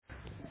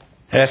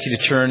I ask you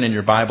to turn in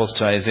your Bibles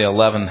to Isaiah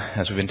 11.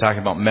 As we've been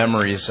talking about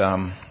memories,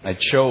 I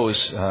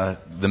chose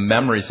the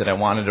memories that I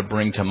wanted to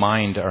bring to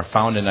mind are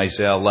found in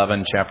Isaiah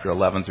 11, chapter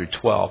 11 through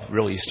 12.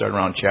 Really, you start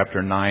around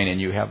chapter 9,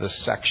 and you have this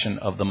section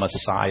of the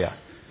Messiah,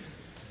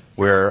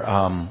 where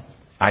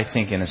I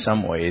think in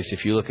some ways,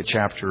 if you look at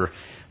chapter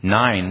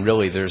 9,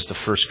 really there's the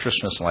first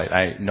Christmas light.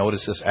 I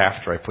noticed this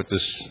after I put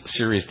this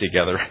series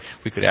together.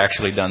 We could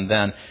actually done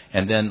then.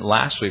 And then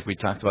last week we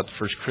talked about the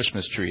first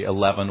Christmas tree,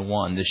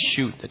 11:1, the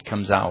shoot that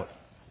comes out,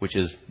 which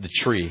is the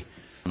tree,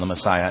 the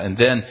Messiah. And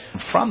then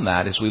from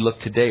that, as we look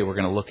today, we're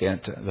going to look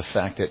at the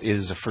fact that it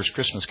is the first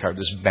Christmas card,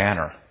 this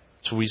banner.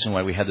 It's the reason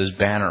why we had this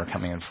banner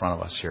coming in front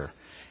of us here.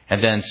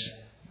 And then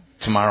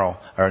tomorrow,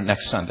 or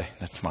next Sunday,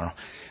 not tomorrow.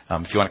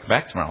 If you want to come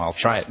back tomorrow, I'll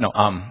try it. No,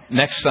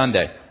 next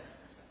Sunday,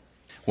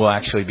 we'll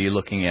actually be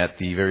looking at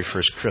the very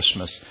first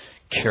Christmas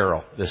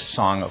carol, this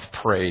song of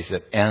praise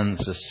that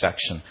ends this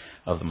section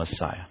of the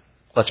Messiah.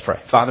 Let's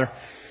pray. Father,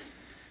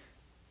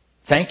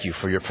 thank you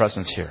for your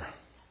presence here.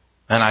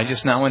 And I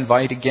just now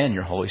invite again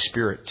your Holy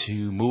Spirit to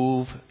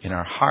move in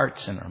our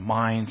hearts and our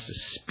minds, to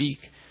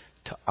speak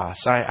to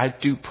us. I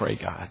do pray,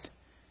 God.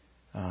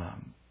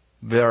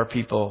 There are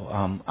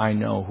people I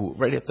know who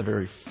right at the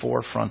very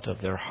forefront of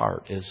their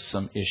heart is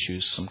some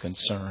issues, some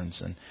concerns.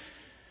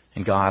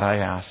 And God, I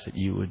ask that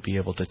you would be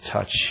able to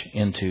touch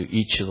into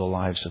each of the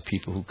lives of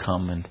people who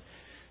come and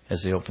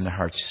as they open their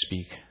hearts to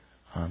speak,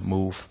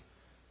 move.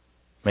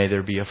 May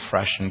there be a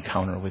fresh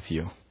encounter with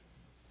you.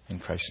 In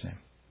Christ's name,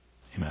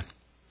 amen.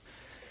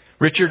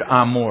 Richard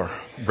Amour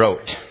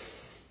wrote,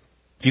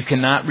 "You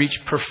cannot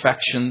reach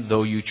perfection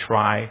though you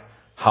try,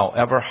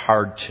 however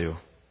hard to.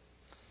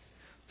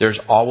 There's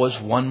always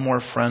one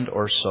more friend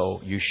or so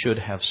you should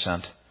have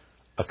sent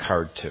a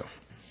card to."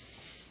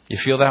 You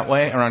feel that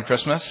way around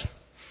Christmas?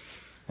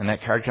 And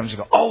that card comes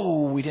and goes,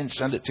 "Oh, we didn't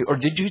send it to," or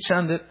 "Did you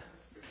send it?"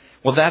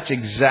 Well, that's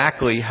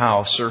exactly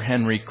how Sir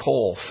Henry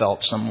Cole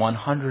felt some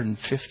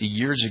 150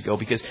 years ago,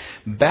 because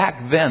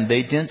back then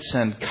they didn't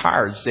send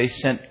cards, they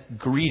sent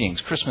greetings,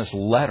 Christmas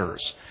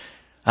letters,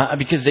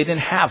 because they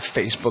didn't have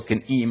Facebook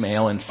and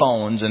email and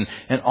phones and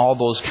all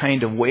those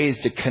kind of ways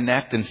to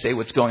connect and say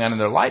what's going on in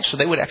their lives. So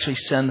they would actually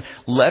send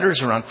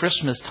letters around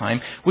Christmas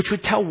time, which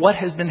would tell what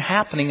has been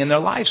happening in their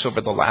lives over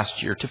the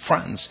last year to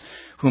friends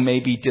who may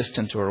be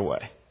distant or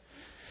away.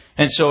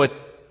 And so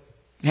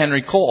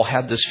Henry Cole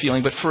had this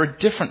feeling, but for a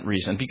different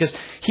reason, because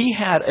he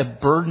had a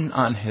burden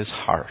on his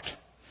heart.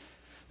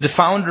 The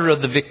founder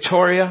of the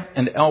Victoria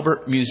and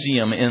Albert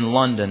Museum in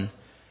London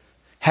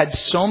had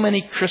so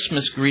many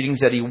Christmas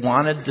greetings that he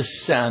wanted to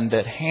send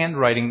that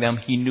handwriting them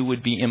he knew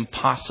would be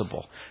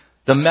impossible.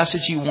 The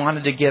message he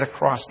wanted to get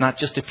across, not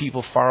just to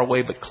people far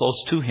away but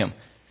close to him,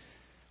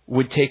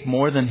 would take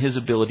more than his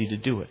ability to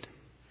do it.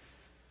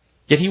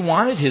 Yet he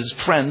wanted his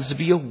friends to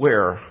be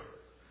aware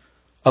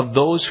of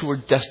those who were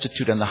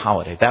destitute on the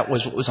holiday. That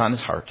was what was on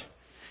his heart.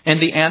 And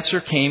the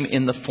answer came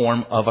in the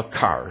form of a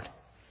card.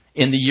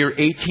 In the year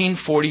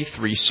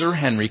 1843, Sir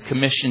Henry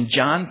commissioned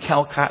John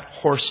Calcott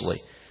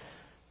Horsley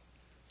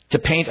to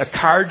paint a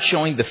card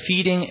showing the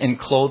feeding and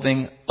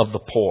clothing of the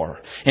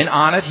poor. And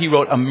on it, he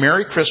wrote, "A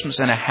Merry Christmas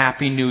and a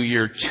Happy New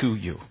Year to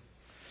you."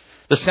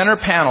 The center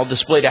panel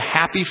displayed a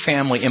happy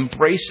family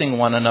embracing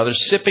one another,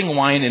 sipping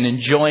wine and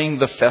enjoying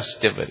the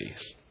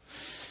festivities.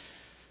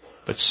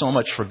 But so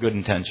much for good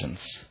intentions.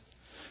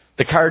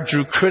 The card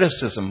drew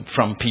criticism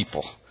from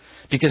people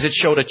because it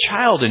showed a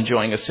child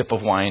enjoying a sip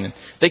of wine, and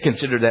they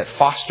considered that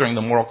fostering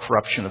the moral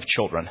corruption of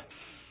children.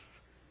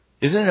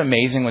 Isn't it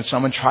amazing when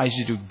someone tries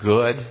to do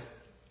good,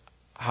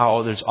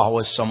 how there's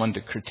always someone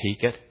to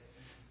critique it?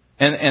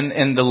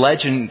 And the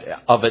legend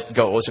of it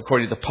goes,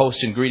 according to the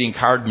Post and Greeting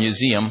Card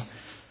Museum,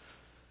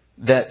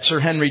 that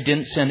Sir Henry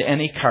didn't send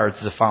any cards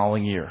the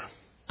following year,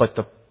 but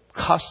the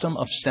custom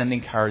of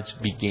sending cards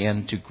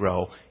began to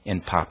grow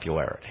in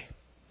popularity.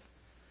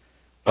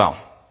 Well,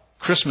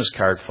 Christmas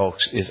card,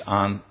 folks, is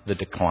on the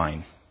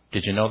decline.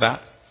 Did you know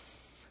that?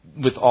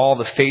 With all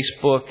the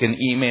Facebook and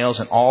emails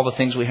and all the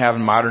things we have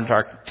in modern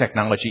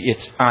technology,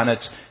 it's on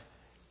its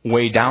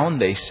way down,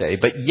 they say.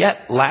 But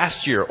yet,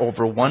 last year,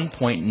 over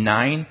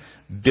 1.9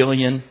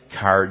 billion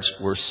cards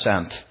were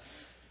sent,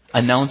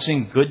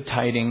 announcing good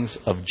tidings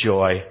of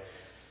joy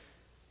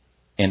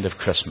and of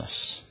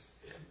Christmas.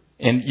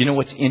 And you know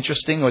what's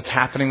interesting, what's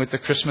happening with the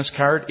Christmas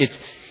card?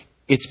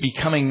 It's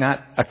becoming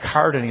not a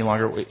card any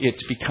longer.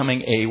 It's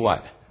becoming a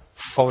what?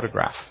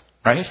 Photograph,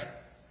 right?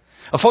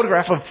 A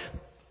photograph of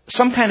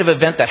some kind of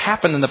event that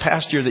happened in the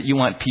past year that you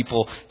want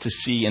people to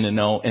see and to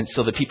know, and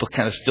so that people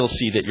kind of still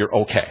see that you're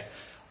okay.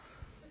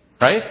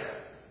 Right?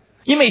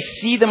 You may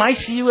see them. I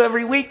see you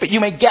every week, but you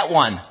may get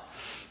one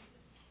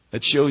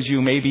that shows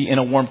you maybe in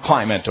a warm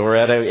climate or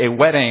at a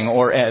wedding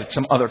or at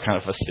some other kind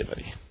of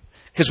festivity.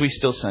 Because we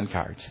still send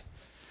cards.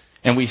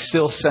 And we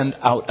still send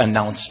out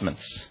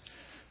announcements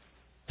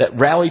that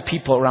rally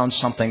people around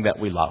something that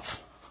we love.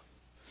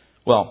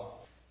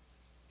 Well,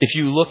 if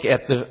you look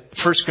at the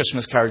first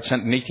Christmas card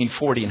sent in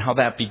 1840 and how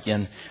that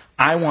began,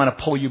 I want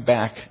to pull you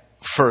back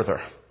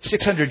further,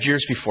 600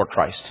 years before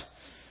Christ,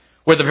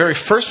 where the very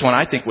first one,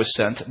 I think, was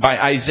sent by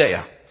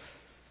Isaiah.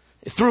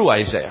 through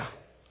Isaiah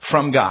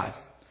from God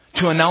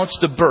to announce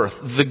the birth,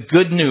 the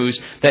good news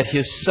that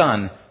His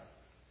Son,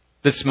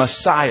 this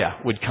Messiah,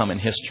 would come in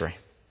history.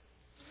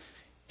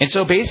 And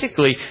so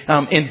basically,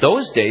 in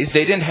those days,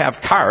 they didn't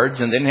have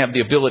cards and they didn't have the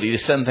ability to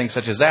send things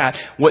such as that.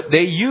 What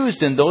they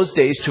used in those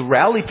days to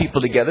rally people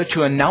together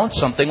to announce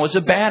something was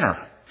a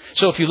banner.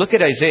 So if you look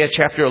at Isaiah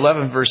chapter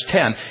 11, verse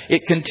 10,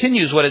 it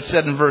continues what it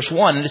said in verse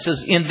 1. And it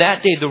says, in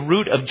that day, the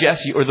root of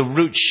Jesse, or the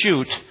root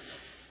shoot,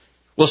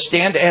 will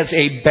stand as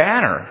a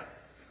banner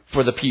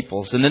for the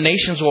peoples. And the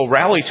nations will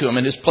rally to him,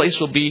 and his place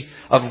will be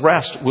of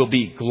rest will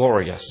be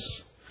glorious.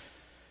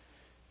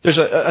 There's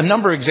a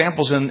number of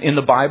examples in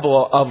the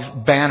Bible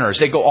of banners.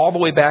 They go all the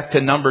way back to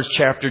Numbers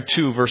chapter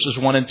 2, verses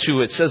 1 and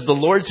 2. It says, the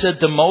Lord said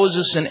to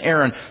Moses and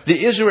Aaron,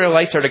 the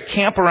Israelites are to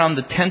camp around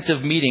the tent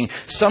of meeting,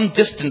 some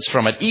distance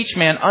from it, each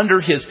man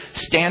under his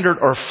standard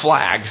or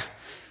flag,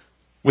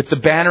 with the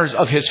banners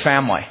of his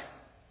family.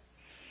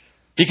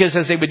 Because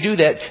as they would do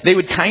that, they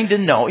would kind of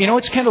know. You know,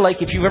 it's kind of like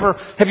have you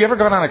ever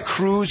gone on a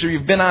cruise or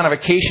you've been on a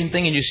vacation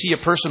thing and you see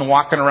a person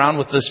walking around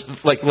with this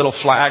like little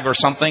flag or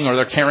something, or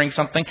they're carrying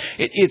something?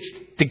 It's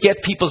to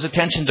get people's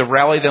attention, to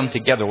rally them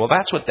together. Well,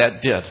 that's what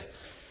that did.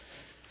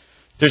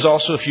 There's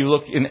also, if you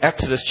look in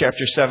Exodus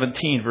chapter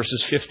 17,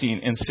 verses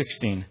 15 and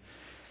 16.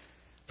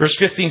 Verse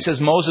 15 says,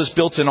 Moses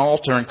built an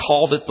altar and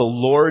called it, the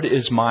Lord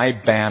is my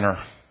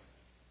banner.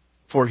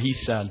 For he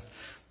said,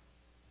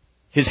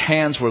 his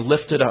hands were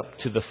lifted up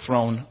to the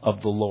throne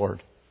of the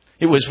Lord.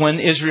 It was when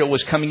Israel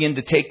was coming in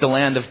to take the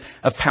land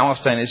of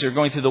Palestine. As they were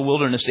going through the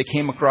wilderness, they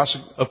came across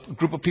a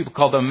group of people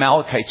called the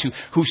Amalekites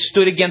who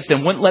stood against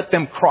them, wouldn't let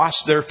them cross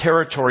their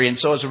territory. And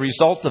so as a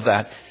result of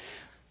that,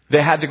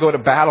 they had to go to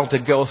battle to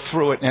go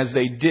through it. And as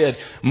they did,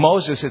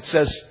 Moses, it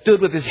says, stood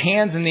with his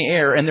hands in the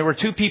air. And there were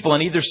two people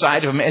on either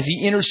side of him as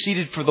he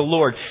interceded for the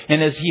Lord.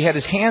 And as he had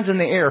his hands in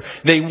the air,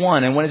 they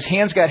won. And when his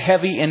hands got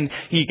heavy and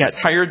he got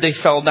tired, they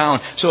fell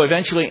down. So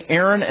eventually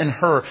Aaron and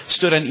Hur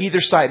stood on either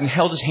side and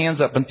held his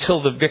hands up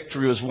until the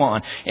victory was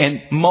won.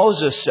 And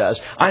Moses says,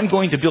 I'm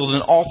going to build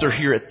an altar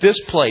here at this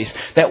place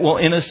that will,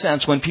 in a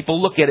sense, when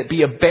people look at it,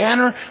 be a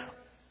banner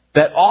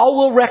that all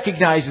will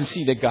recognize and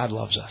see that God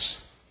loves us.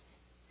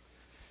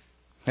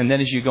 And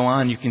then as you go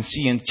on, you can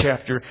see in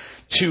chapter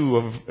 2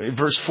 of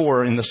verse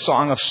 4 in the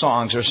Song of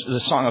Songs, or the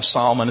Song of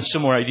Solomon, a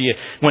similar idea,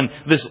 when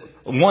this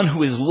one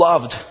who is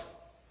loved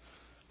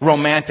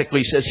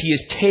romantically says, he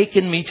has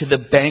taken me to the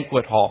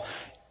banquet hall,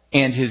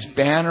 and his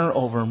banner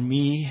over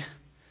me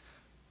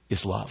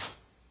is love.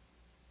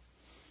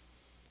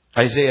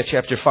 Isaiah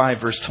chapter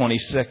 5, verse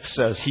 26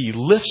 says, he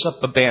lifts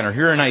up a banner.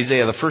 Here in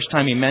Isaiah, the first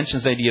time he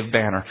mentions the idea of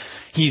banner,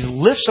 he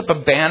lifts up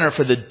a banner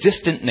for the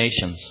distant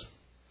nations.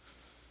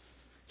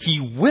 He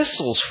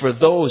whistles for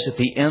those at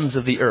the ends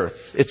of the earth.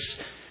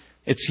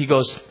 He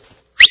goes,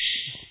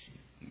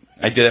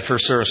 I did it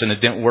first service and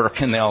it didn't work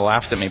and they all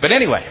laughed at me. But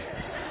anyway,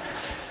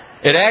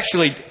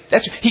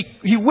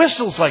 he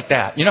whistles like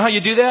that. You know how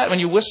you do that when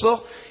you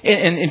whistle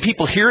and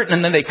people hear it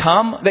and then they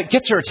come? That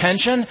gets their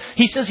attention.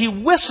 He says he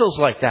whistles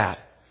like that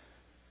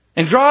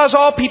and draws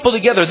all people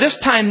together. This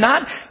time,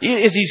 not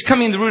as he's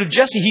coming the root of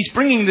Jesse, he's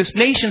bringing these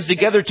nations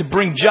together to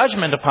bring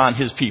judgment upon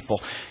his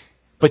people.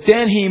 But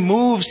then he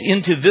moves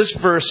into this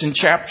verse in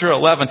chapter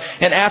 11.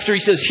 And after he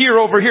says, here,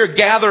 over here,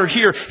 gather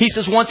here, he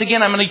says, once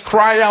again, I'm going to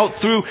cry out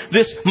through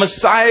this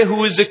Messiah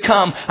who is to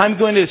come. I'm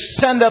going to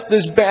send up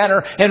this banner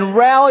and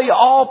rally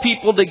all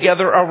people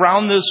together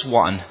around this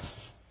one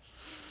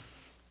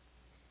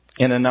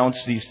and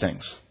announce these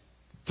things.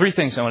 3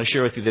 things I want to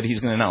share with you that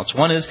he's going to announce.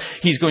 One is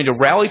he's going to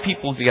rally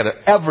people together.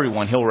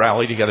 Everyone he'll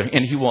rally together.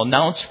 And he will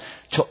announce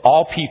to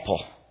all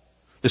people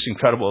this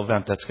incredible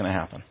event that's going to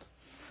happen.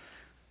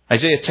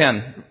 Isaiah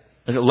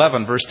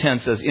 11, verse 10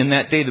 says, in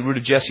that day the root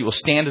of Jesse will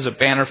stand as a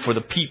banner for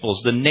the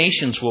peoples. The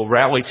nations will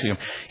rally to him,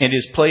 and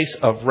his place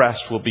of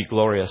rest will be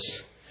glorious.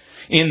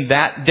 In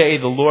that day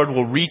the Lord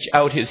will reach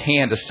out his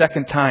hand a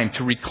second time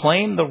to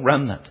reclaim the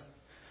remnant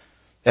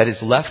that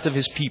is left of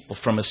his people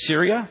from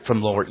Assyria,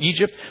 from Lower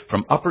Egypt,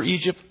 from Upper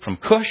Egypt, from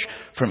Cush,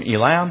 from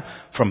Elam,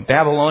 from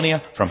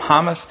Babylonia, from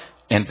Hamath,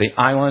 and the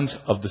islands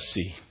of the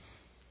sea.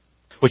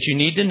 What you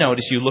need to note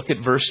as you look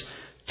at verse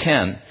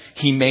 10,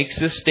 he makes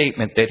this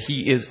statement that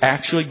he is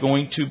actually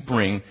going to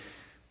bring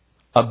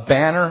a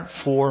banner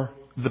for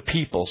the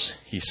peoples,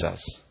 he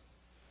says.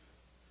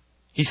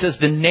 He says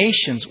the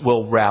nations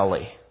will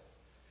rally.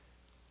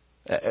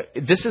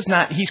 This is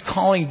not, he's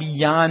calling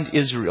beyond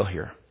Israel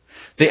here.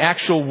 The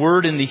actual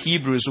word in the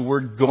Hebrew is the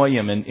word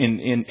goyim, and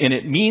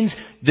it means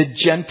the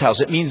Gentiles.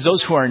 It means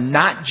those who are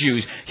not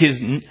Jews,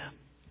 his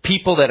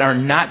people that are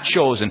not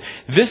chosen.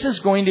 This is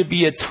going to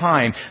be a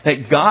time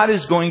that God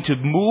is going to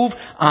move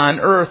on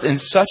earth in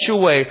such a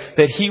way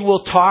that he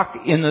will talk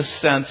in the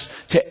sense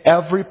to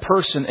every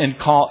person and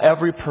call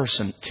every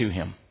person to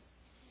him.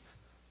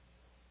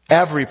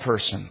 Every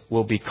person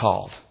will be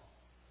called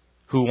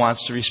who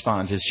wants to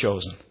respond is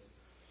chosen.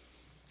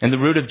 And the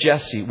root of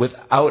Jesse,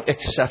 without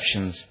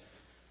exceptions,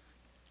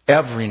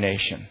 every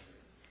nation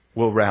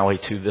will rally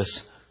to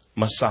this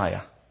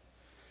Messiah.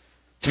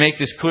 To make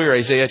this clear,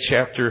 Isaiah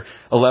chapter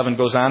 11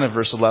 goes on in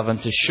verse 11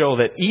 to show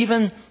that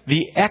even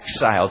the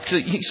exiled,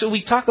 so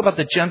we talk about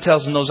the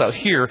Gentiles and those out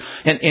here,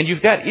 and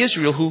you've got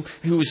Israel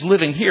who is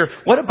living here.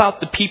 What about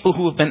the people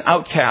who have been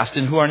outcast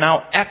and who are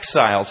now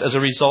exiles as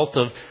a result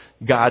of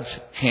God's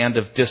hand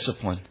of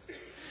discipline?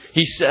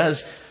 He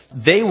says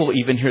they will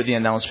even hear the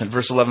announcement.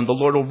 Verse 11, the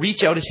Lord will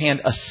reach out his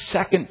hand a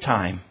second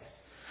time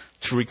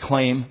to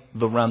reclaim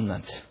the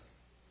remnant.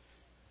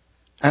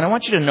 And I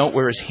want you to note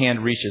where his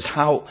hand reaches.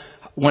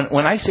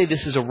 When I say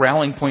this is a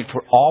rallying point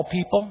for all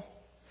people,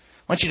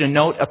 I want you to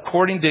note,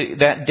 according to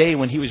that day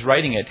when he was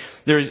writing it,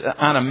 there's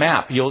on a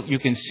map, you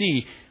can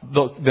see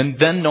the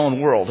then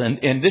known world.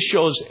 And this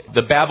shows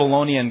the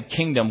Babylonian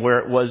kingdom where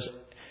it was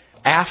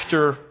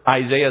after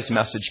Isaiah's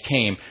message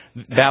came.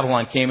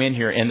 Babylon came in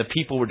here and the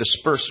people were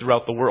dispersed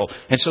throughout the world.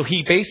 And so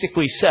he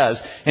basically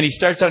says, and he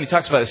starts out and he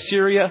talks about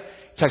Assyria.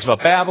 He talks about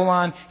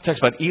Babylon. He talks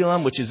about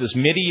Elam, which is this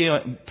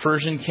Median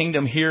Persian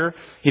kingdom here.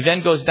 He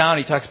then goes down.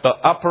 He talks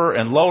about Upper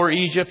and Lower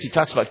Egypt. He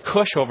talks about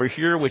Cush over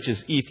here, which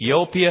is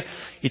Ethiopia.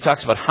 He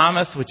talks about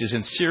Hamath, which is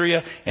in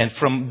Syria. And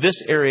from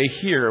this area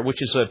here, which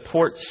is a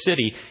port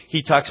city,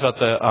 he talks about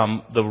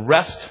the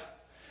rest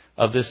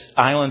of this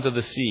islands of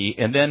the sea.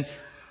 And then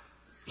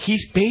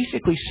he's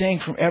basically saying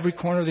from every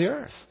corner of the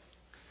earth,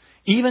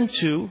 even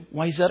to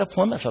Wayzata,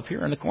 Plymouth up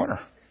here in the corner.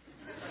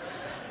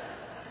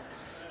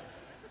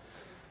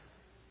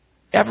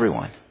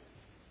 Everyone.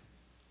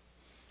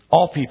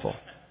 All people.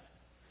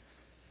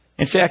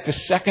 In fact, the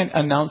second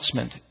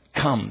announcement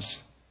comes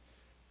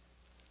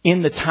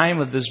in the time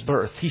of this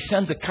birth. He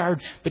sends a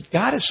card, but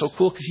God is so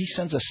cool because he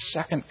sends a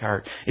second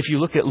card. If you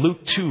look at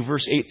Luke 2,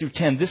 verse 8 through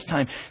 10, this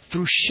time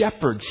through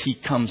shepherds he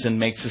comes and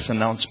makes this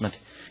announcement.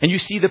 And you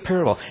see the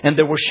parable. And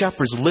there were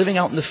shepherds living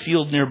out in the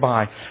field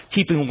nearby,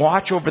 keeping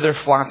watch over their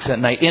flocks at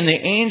night. And the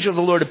angel of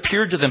the Lord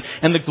appeared to them,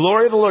 and the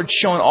glory of the Lord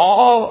shone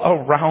all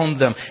around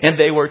them, and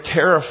they were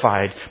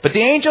terrified. But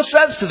the angel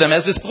says to them,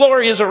 as this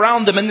glory is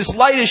around them, and this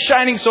light is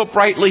shining so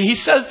brightly, he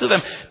says to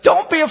them,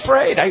 don't be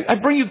afraid. I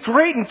bring you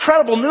great,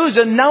 incredible news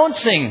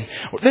announcing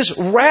this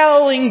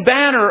rallying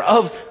banner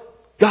of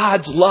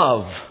God's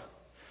love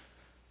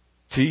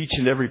to each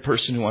and every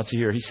person who wants to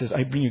hear it. He says,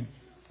 I bring you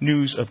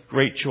news of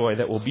great joy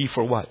that will be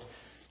for what?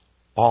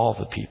 All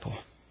the people.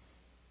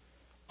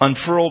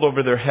 Unfurled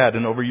over their head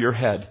and over your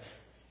head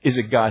is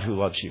a God who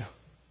loves you.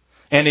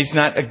 And He's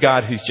not a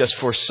God who's just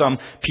for some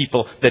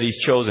people that He's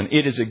chosen.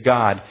 It is a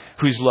God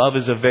whose love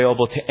is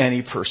available to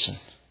any person.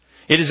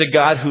 It is a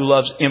God who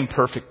loves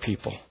imperfect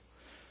people.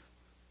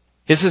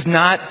 This is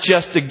not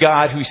just a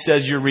God who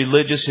says you're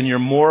religious and you're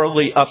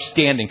morally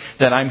upstanding,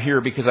 that I'm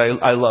here because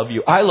I love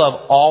you. I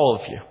love all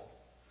of you.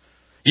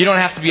 You don't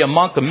have to be a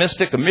monk, a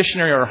mystic, a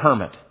missionary, or a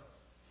hermit.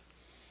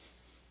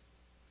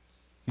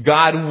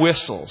 God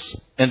whistles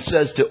and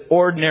says to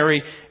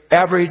ordinary,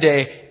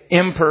 everyday,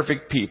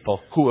 imperfect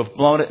people who have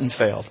blown it and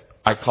failed,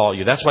 I call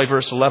you. That's why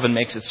verse 11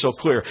 makes it so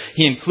clear.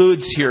 He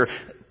includes here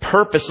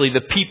purposely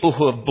the people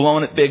who have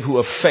blown it big, who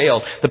have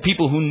failed, the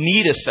people who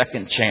need a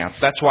second chance.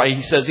 That's why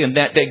he says in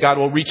that day God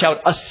will reach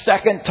out a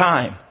second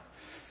time.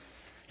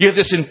 You have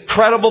this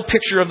incredible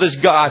picture of this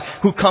God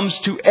who comes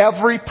to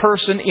every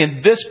person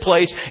in this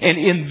place and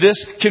in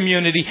this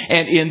community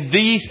and in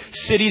these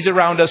cities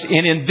around us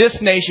and in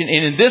this nation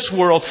and in this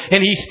world.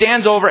 And He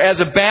stands over as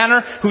a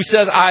banner who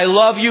says, I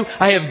love you.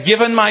 I have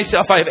given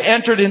myself. I have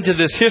entered into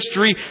this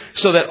history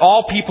so that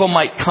all people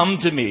might come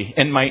to me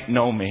and might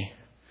know me.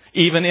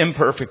 Even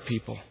imperfect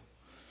people.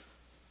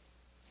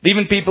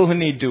 Even people who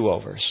need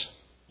do-overs.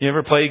 You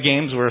ever play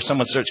games where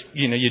someone starts,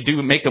 you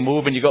do make a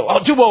move and you go,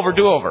 oh,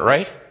 do-over,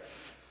 right?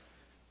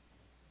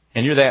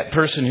 And you're that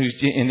person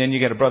and then you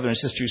get a brother and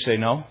sister who say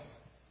no.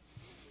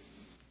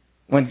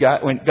 When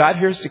God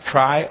hears the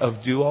cry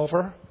of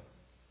do-over,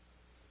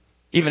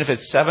 even if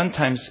it's 7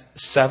 times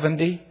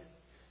 70,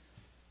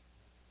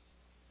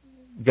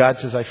 God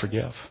says, I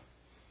forgive.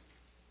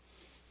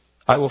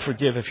 I will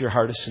forgive if your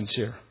heart is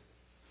sincere.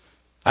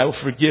 I will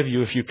forgive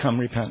you if you come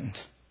repentant.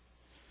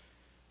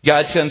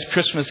 God sends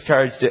Christmas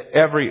cards to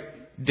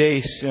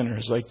everyday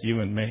sinners like you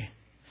and me.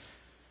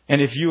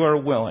 And if you are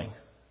willing,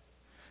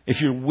 if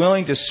you're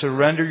willing to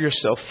surrender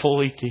yourself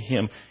fully to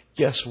Him,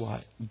 guess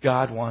what?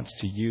 God wants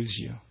to use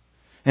you.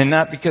 And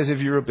not because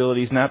of your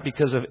abilities, not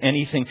because of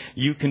anything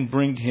you can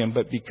bring to Him,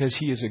 but because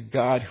He is a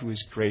God who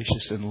is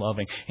gracious and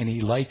loving. And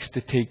He likes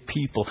to take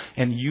people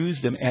and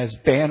use them as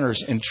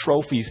banners and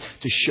trophies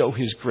to show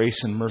His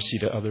grace and mercy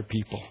to other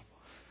people.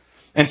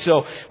 And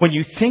so when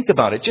you think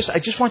about it, I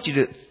just want you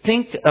to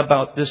think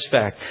about this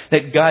fact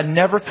that God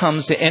never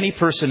comes to any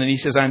person and He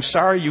says, I'm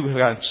sorry you have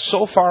gone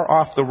so far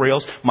off the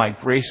rails, my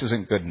grace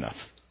isn't good enough.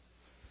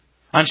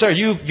 I'm sorry,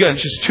 you've gone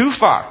just too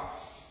far.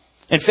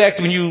 In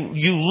fact, when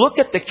you look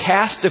at the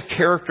cast of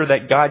character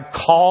that God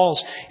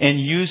calls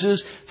and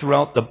uses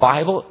throughout the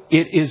Bible,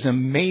 it is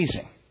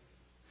amazing.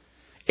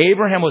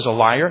 Abraham was a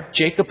liar,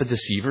 Jacob a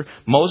deceiver,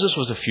 Moses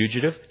was a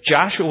fugitive,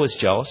 Joshua was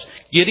jealous,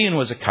 Gideon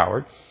was a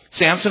coward,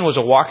 Samson was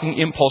a walking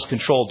impulse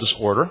control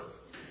disorder.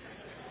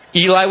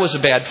 Eli was a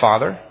bad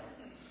father.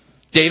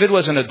 David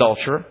was an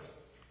adulterer.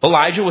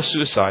 Elijah was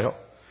suicidal.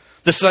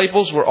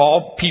 Disciples were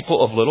all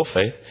people of little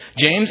faith.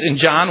 James and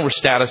John were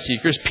status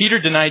seekers. Peter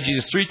denied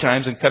Jesus 3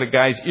 times and cut a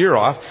guy's ear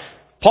off.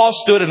 Paul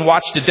stood and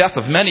watched the death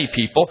of many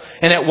people.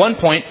 And at one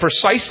point,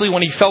 precisely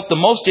when he felt the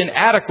most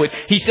inadequate,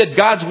 he said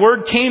God's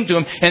word came to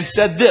him and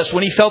said this.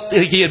 When he felt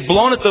that he had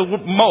blown it the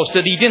most,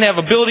 that he didn't have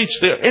ability to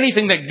do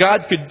anything that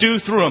God could do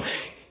through him,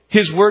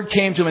 his word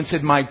came to him and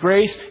said, my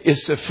grace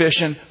is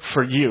sufficient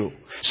for you.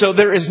 So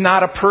there is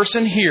not a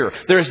person here.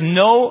 There is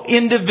no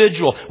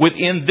individual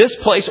within this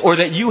place or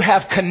that you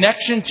have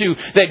connection to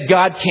that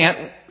God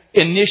can't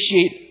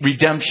initiate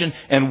redemption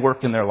and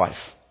work in their life.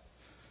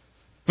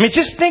 I mean,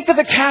 just think of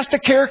the cast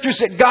of characters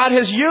that God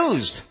has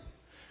used.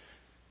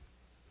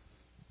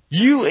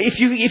 If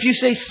you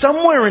say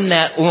somewhere in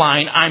that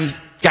line, I've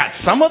got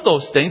some of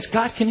those things,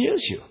 God can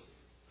use you.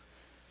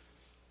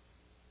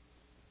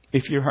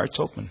 If your heart's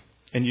open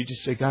and you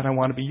just say, God, I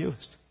want to be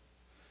used.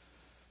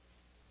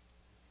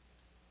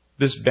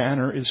 This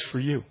banner is for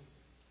you.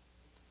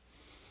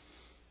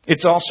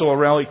 It's also a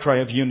rally cry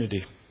of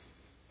unity.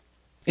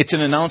 It's an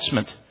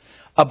announcement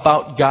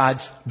about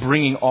God's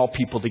bringing all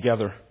people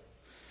together.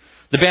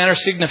 The banner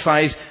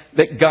signifies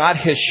that God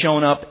has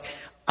shown up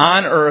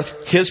on earth.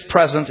 His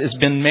presence has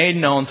been made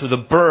known through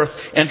the birth,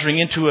 entering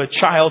into a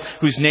child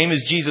whose name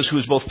is Jesus, who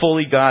is both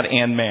fully God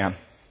and man.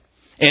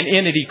 And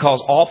in it, he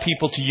calls all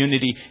people to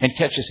unity and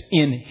catches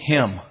in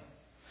him.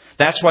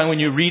 That's why when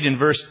you read in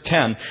verse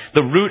 10,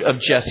 the root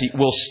of Jesse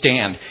will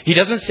stand. He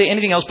doesn't say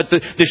anything else but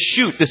the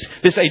shoot,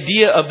 this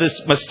idea of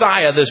this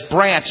Messiah, this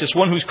branch, this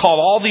one who's called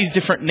all these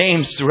different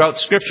names throughout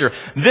Scripture.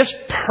 This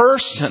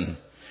person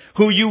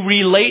who you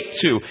relate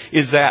to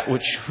is that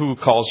who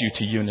calls you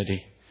to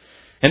unity.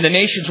 And the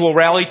nations will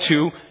rally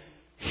to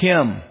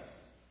him.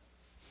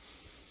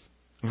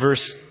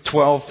 Verse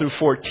 12 through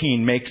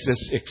 14 makes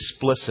this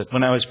explicit.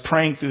 When I was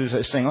praying through this, I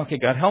was saying, okay,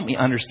 God, help me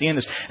understand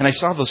this. And I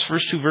saw those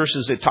first 2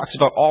 verses. It talks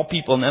about all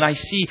people. And then I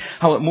see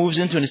how it moves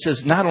into, and it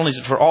says, not only is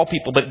it for all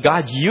people, but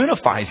God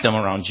unifies them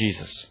around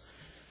Jesus.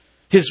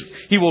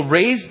 He will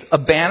raise a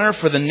banner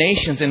for the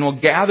nations and will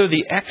gather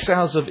the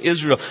exiles of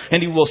Israel.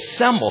 And he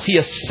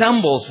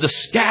assembles the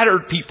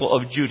scattered people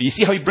of Judah. You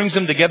see how he brings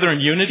them together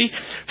in unity?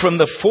 From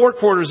the 4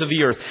 quarters of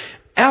the earth.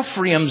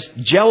 Ephraim's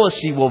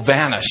jealousy will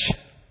vanish.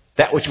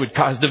 That which would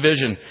cause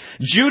division.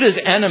 Judah's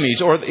enemies,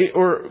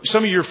 or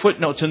some of your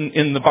footnotes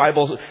in the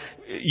Bible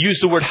use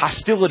the word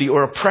hostility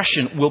or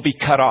oppression, will be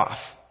cut off.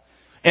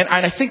 And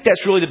I think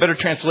that's really the better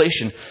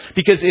translation.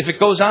 Because if it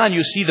goes on,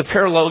 you see the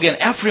parallel again.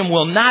 Ephraim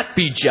will not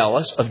be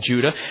jealous of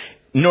Judah,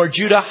 nor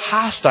Judah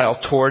hostile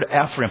toward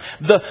Ephraim.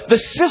 The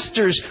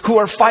sisters who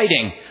are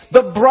fighting,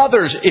 the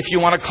brothers, if you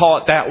want to call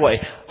it that way,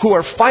 who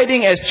are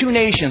fighting as 2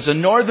 nations, a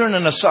northern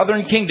and a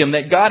southern kingdom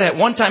that God at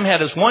one time had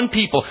as one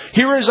people.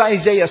 Here is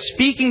Isaiah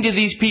speaking to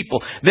these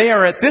people. They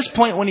are at this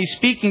point when he's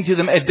speaking to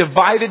them a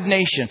divided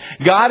nation.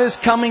 God is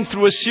coming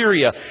through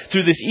Assyria,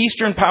 through this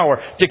eastern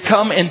power, to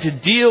come and to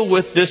deal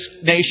with this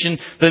nation,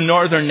 the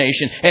northern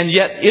nation. And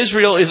yet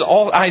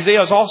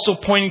Isaiah is also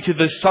pointing to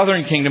the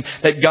southern kingdom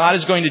that God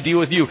is going to deal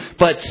with you.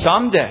 But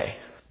someday,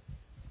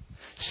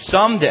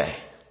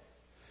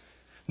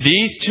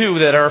 these 2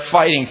 that are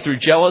fighting through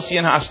jealousy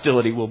and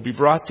hostility will be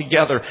brought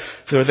together,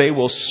 for they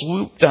will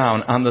swoop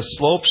down on the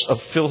slopes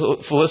of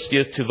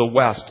Philistia to the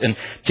west. And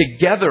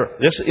together,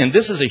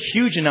 this is a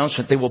huge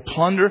announcement, they will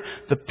plunder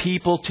the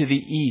people to the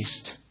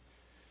east.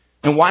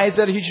 And why is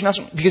that a huge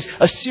announcement? Because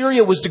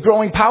Assyria was the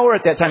growing power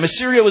at that time.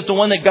 Assyria was the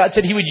one that God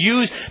said he would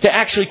use to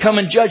actually come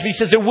and judge. But he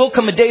says there will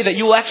come a day that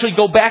you will actually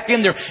go back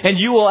in there and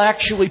you will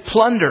actually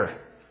plunder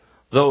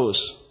those.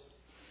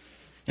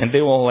 And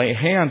they will lay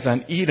hands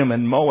on Edom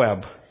and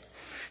Moab.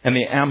 And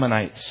the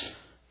Ammonites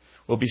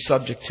will be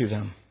subject to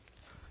them.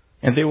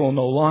 And they will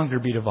no longer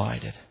be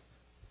divided.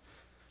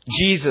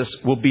 Jesus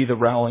will be the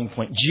rallying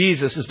point.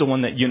 Jesus is the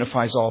one that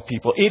unifies all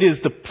people. It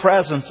is the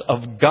presence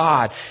of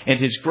God and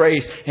his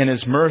grace and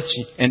his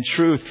mercy and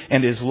truth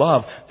and his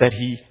love that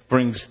he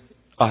brings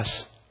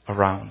us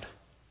around.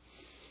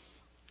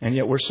 And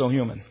yet we're so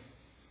human.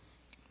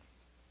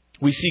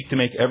 We seek to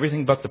make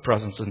everything but the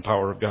presence and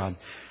power of God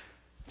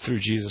through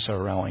Jesus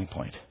our rallying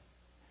point.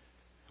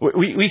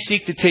 We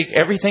seek to take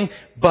everything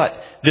but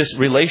this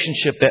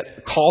relationship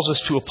that calls us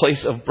to a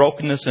place of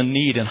brokenness and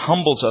need and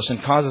humbles us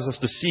and causes us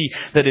to see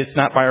that it's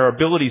not by our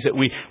abilities that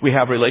we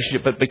have a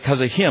relationship, but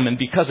because of him. And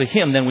because of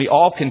him, then we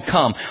all can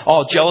come.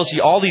 All jealousy,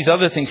 all these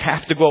other things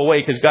have to go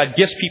away because God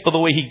gifts people the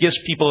way he gifts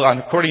people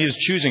according to his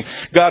choosing.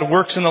 God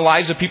works in the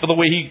lives of people the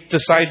way he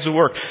decides to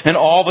work. And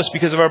all of us,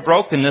 because of our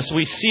brokenness,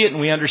 we see it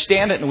and we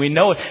understand it and we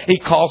know it. He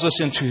calls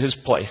us into his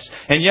place.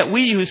 And yet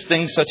we use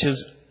things such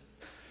as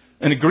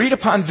an agreed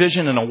upon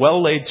vision and a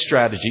well-laid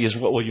strategy is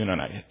what will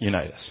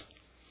unite us.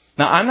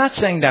 Now, I'm not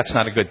saying that's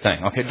not a good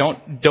thing. Okay,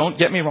 don't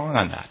get me wrong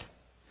on that.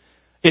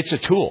 It's a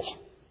tool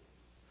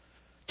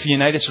to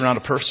unite us around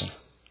a person.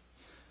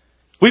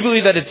 We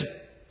believe that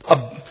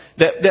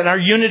that our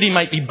unity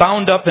might be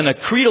bound up in a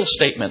creedal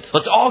statement.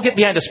 Let's all get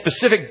behind a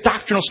specific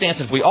doctrinal stance.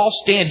 If we all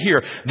stand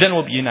here, then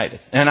we'll be united.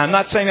 And I'm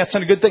not saying that's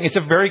not a good thing. It's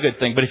a very good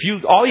thing. But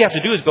all you have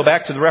to do is go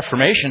back to the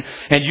Reformation,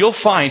 and you'll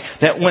find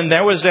that when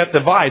there was that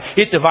divide,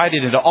 it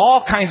divided into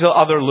all kinds of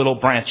other little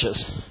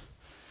branches.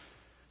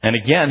 And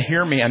again,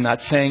 hear me, I'm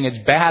not saying it's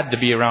bad to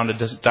be around a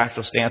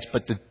doctrinal stance,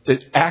 but the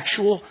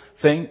actual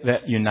thing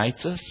that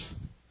unites us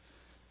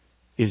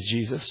is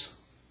Jesus.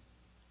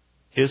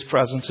 His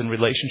presence and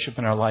relationship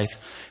in our life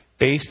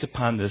based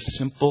upon this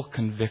simple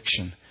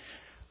conviction.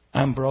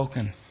 I'm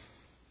broken.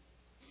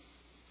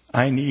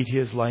 I need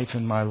His life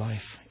in my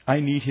life.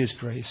 I need His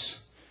grace.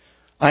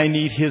 I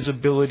need His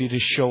ability to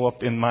show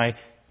up in my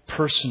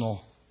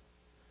personal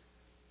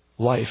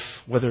life,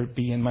 whether it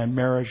be in my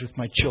marriage with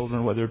my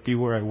children, whether it be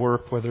where I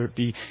work, whether it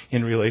be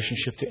in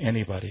relationship to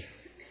anybody.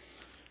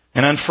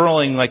 And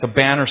unfurling like a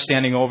banner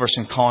standing over us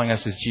and calling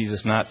us as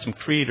Jesus, not some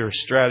creed or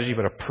strategy,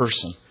 but a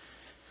person.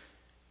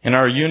 And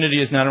our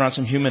unity is not around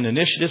some human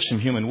initiative, some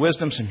human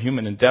wisdom, some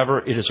human endeavor.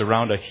 It is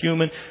around a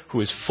human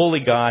who is fully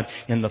God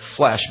in the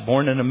flesh,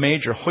 born in a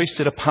manger,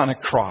 hoisted upon a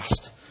cross,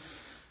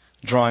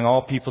 drawing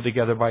all people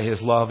together by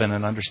His love and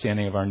an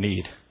understanding of our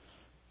need.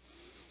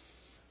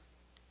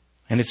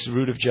 And it's the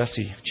root of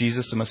Jesse,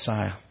 Jesus the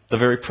Messiah, the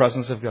very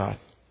presence of God,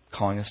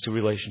 calling us to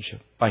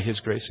relationship by His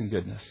grace and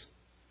goodness,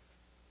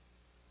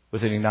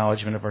 with an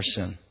acknowledgement of our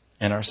sin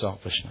and our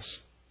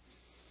selfishness.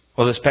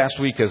 Well, this past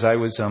week as I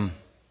was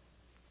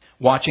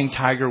watching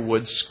Tiger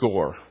Woods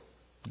score,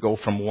 go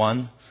from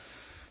 1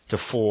 to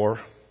 4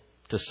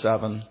 to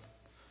 7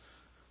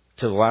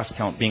 to the last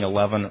count being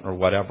 11 or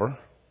whatever.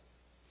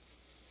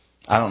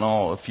 I don't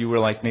know if you were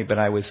like me, but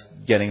I was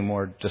getting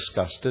more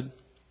disgusted.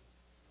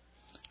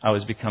 I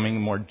was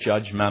becoming more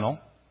judgmental.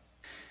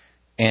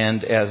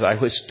 And as I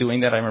was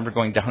doing that, I remember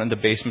going down in the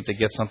basement to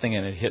get something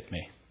and it hit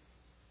me.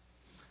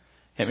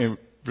 Hit me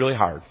really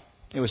hard.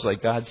 It was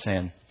like God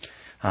saying,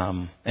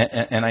 and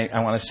I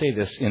want to say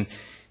this,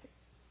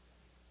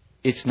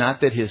 it's not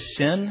that his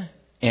sin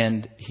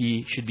and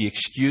he should be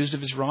excused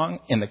of his wrong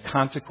and the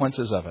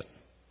consequences of it.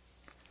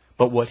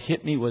 But what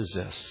hit me was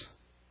this.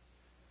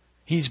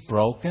 He's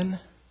broken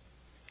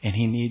and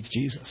he needs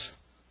Jesus.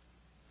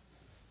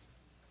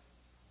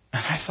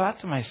 And I thought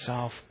to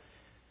myself,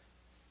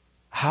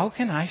 how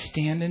can I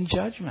stand in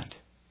judgment?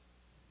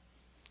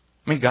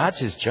 I mean, God's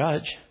his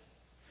judge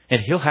and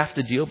he'll have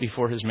to deal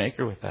before his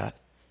maker with that.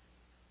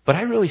 But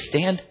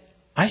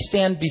I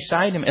stand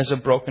beside him as a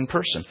broken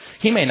person.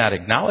 He may not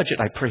acknowledge it.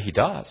 I pray he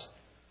does.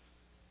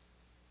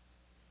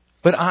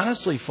 But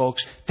honestly,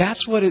 folks,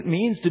 that's what it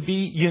means to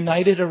be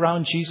united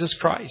around Jesus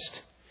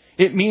Christ.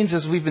 It means,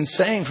 as we've been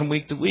saying from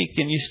week to week,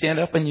 and you stand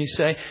up and you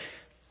say,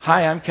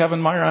 hi, I'm Kevin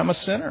Meyer, I'm a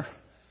sinner.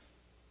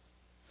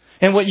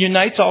 And what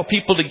unites all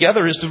people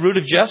together is the root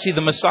of Jesse, the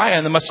Messiah.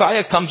 And the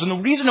Messiah comes. And the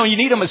reason you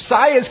need a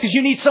Messiah is because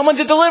you need someone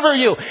to deliver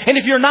you. And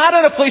if you're not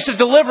in a place of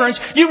deliverance,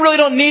 you really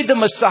don't need the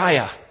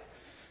Messiah.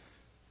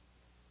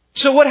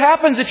 So what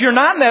happens if you're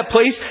not in that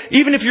place?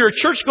 Even if you're a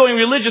church-going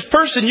religious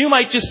person, you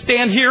might just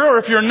stand here, or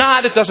if you're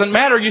not, it doesn't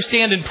matter. You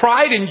stand in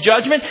pride and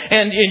judgment,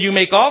 and you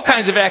make all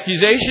kinds of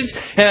accusations.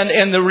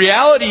 And the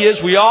reality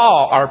is we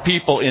all are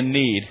people in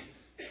need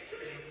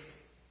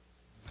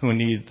who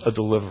need a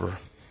deliverer.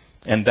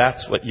 And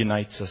that's what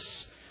unites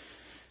us.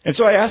 And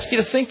so I ask you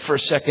to think for a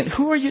second,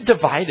 who are you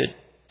divided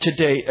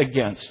today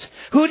against?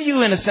 Who do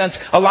you, in a sense,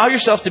 allow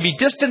yourself to be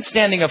distant,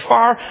 standing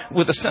afar,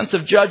 with a sense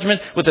of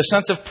judgment, with a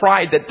sense of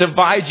pride that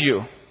divides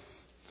you?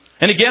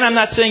 And again, I'm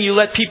not saying you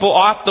let people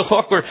off the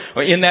hook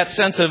or in that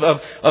sense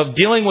of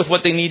dealing with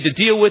what they need to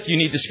deal with. You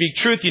need to speak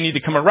truth. You need to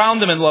come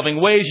around them in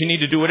loving ways. You need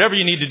to do whatever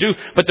you need to do.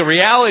 But the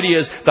reality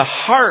is the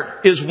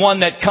heart is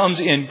one that comes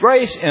in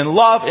grace and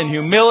love and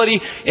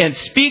humility and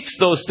speaks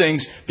those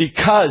things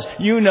because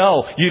you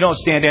know you don't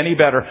stand any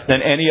better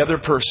than any other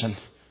person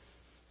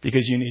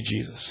because you need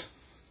Jesus.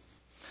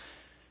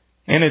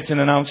 And it's an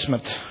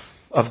announcement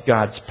of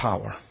God's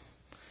power.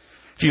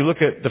 If you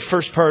look at the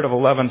first part of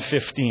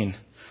 11:15,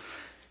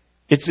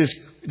 it's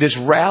this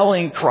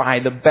rallying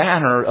cry. The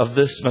banner of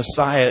this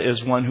Messiah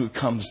is one who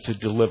comes to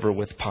deliver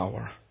with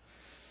power.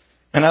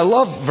 And I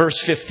love verse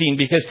 15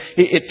 because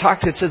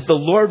it says, the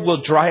Lord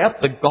will dry up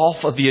the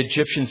gulf of the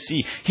Egyptian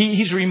sea.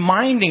 He's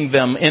reminding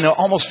them in an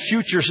almost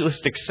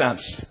futuristic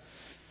sense.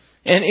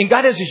 And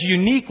God has this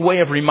unique way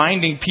of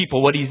reminding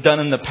people what he's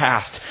done in the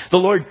past. The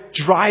Lord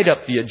dried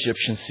up the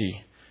Egyptian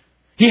sea.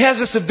 He has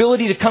this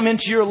ability to come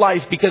into your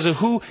life because of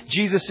who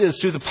Jesus is,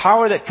 through the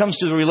power that comes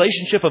to the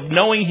relationship of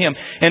knowing him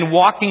and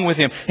walking with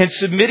him and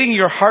submitting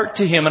your heart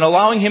to him and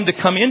allowing him to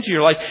come into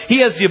your life. He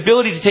has the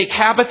ability to take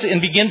habits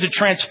and begin to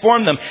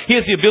transform them. He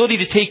has the ability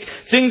to take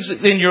things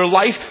in your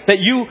life that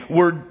you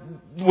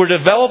were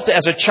developed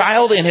as a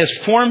child and has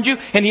formed you,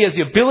 and he has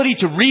the ability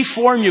to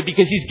reform you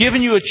because he's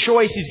given you a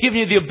choice. He's given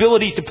you the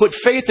ability to put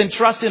faith and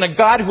trust in a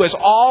God who has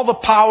all the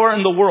power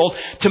in the world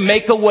to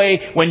make a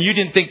way when you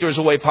didn't think there was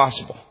a way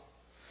possible.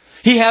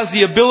 He has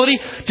the ability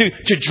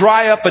to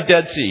dry up a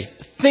Dead Sea.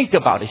 Think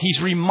about it.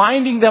 He's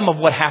reminding them of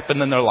what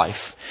happened in their life.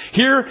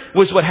 Here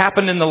was what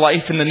happened in the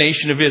life in the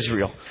nation of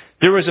Israel.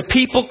 There was a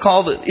people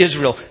called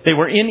Israel. They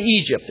were in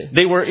Egypt.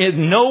 They were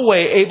in no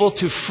way able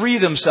to free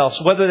themselves.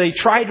 Whether they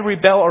tried to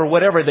rebel or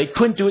whatever, they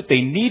couldn't do it.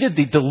 They needed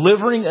the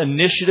delivering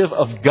initiative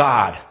of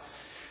God.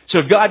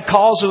 So God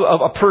calls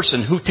a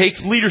person who takes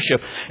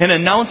leadership and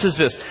announces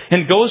this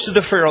and goes to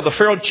the Pharaoh. The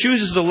Pharaoh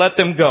chooses to let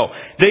them go.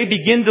 They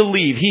begin to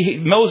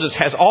leave. Moses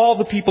has all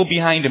the people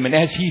behind him. And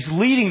as he's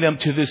leading them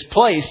to this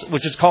place,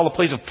 which is called a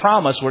place of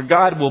promise, where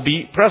God will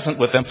be present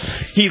with them,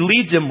 he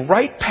leads them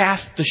right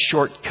past the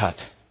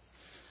shortcut.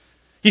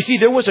 You see,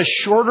 there was a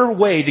shorter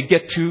way to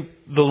get to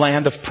the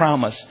land of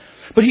promise.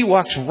 But he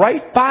walks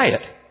right by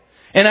it.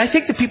 And I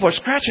think the people are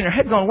scratching their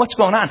head going, what's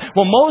going on?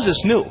 Well, Moses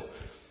knew.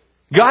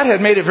 God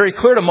had made it very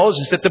clear to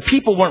Moses that the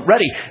people weren't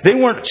ready. They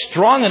weren't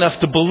strong enough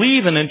to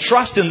believe and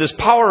trust in this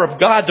power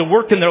of God to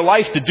work in their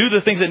life, to do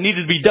the things that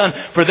needed to be done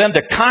for them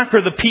to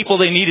conquer the people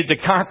they needed to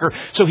conquer.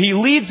 So he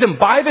leads them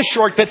by the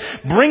shortcut,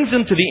 brings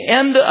them to the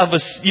end of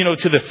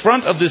to the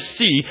front of the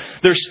sea.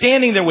 They're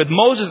standing there with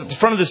Moses at the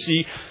front of the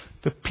sea.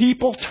 The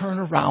people turn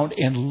around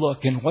and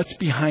look, and what's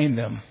behind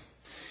them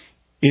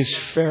is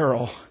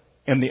Pharaoh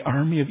and the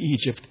army of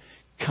Egypt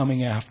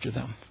coming after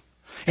them.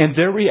 And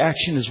their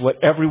reaction is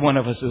what every one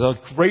of us is. A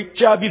great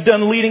job you've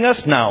done leading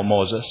us now,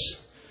 Moses.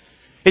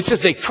 It says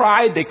they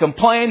cried, they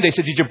complained, they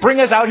said, did you bring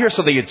us out here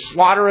so they could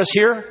slaughter us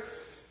here?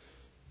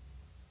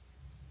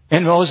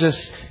 And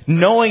Moses,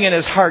 knowing in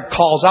his heart,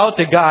 calls out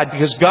to God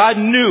because God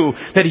knew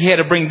that he had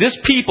to bring this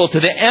people to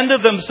the end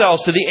of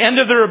themselves, to the end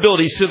of their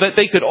abilities, so that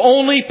they could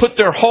only put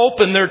their hope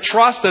and their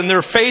trust and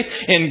their faith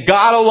in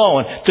God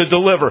alone to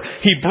deliver.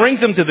 He brings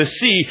them to the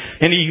sea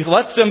and he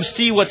lets them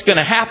see what's going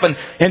to happen.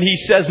 And he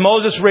says,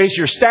 Moses, raise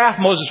your staff.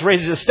 Moses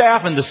raises his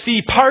staff and the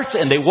sea parts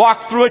and they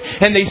walk through it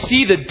and they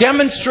see the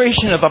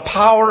demonstration of the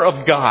power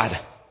of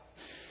God.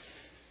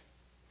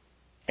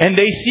 And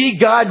they see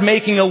God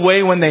making a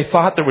way when they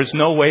thought there was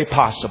no way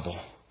possible.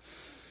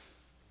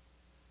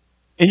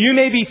 And you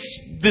may be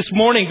this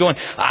morning going,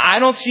 I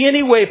don't see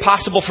any way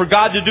possible for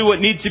God to do what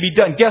needs to be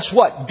done. Guess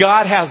what?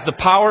 God has the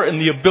power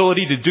and the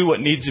ability to do what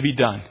needs to be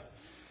done.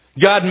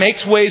 God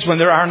makes ways when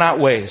there are not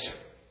ways.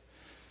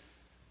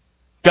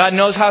 God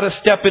knows how to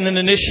step in an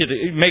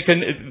initiative,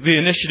 the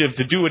initiative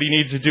to do what he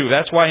needs to do.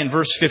 That's why in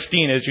verse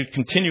 15, as you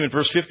continue in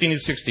verse 15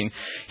 and 16,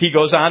 he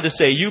goes on to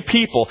say, you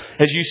people,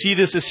 as you see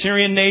this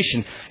Assyrian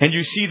nation, and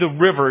you see the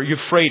river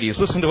Euphrates,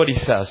 listen to what he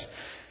says.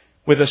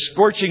 With a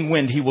scorching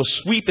wind, he will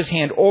sweep his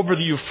hand over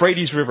the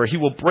Euphrates River. He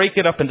will break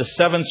it up into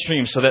 7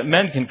 streams so that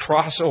men can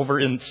cross over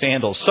in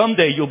sandals.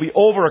 Someday you'll be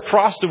over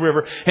across the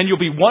river, and you'll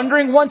be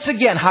wondering once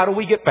again, how do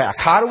we get back?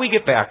 How do we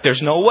get back?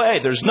 There's no way.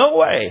 There's no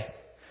way.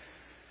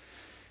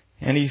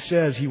 And he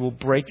says he will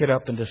break it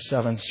up into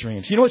 7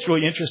 streams. You know what's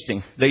really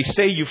interesting? They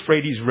say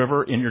Euphrates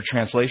River in your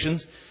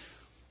translations.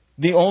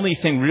 The only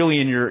thing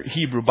really in your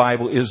Hebrew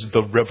Bible is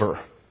the river.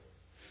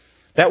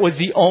 That was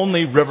the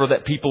only river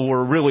that people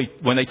were really,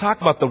 when they talk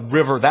about the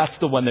river, that's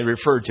the one they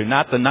referred to.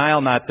 Not the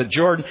Nile, not the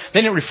Jordan.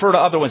 They didn't refer to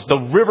other ones. The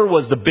river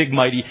was the big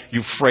mighty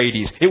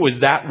Euphrates. It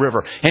was that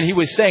river. And he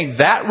was saying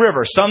that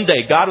river,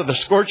 someday, God with a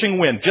scorching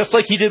wind, just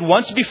like he did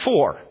once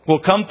before, will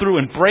come through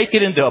and break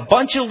it into a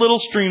bunch of little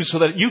streams so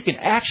that you can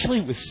actually,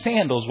 with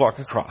sandals, walk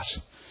across.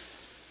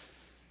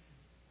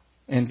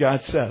 And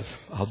God says,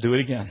 I'll do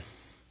it again.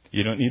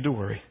 You don't need to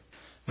worry.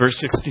 Verse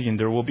 16,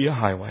 there will be a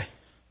highway.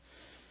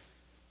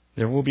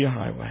 There will be a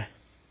highway.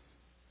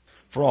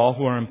 For all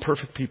who are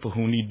imperfect people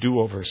who need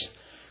do-overs,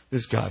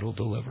 this God will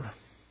deliver.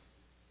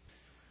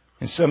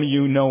 And some of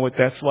you know what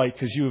that's like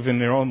because you have in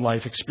your own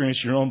life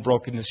experienced your own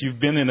brokenness. You've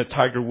been in a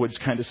Tiger Woods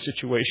kind of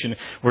situation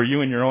where you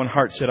in your own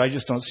heart said, I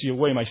just don't see a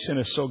way. My sin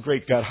is so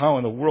great. God, how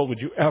in the world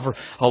would you ever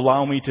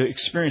allow me to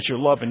experience your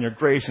love and your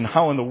grace? And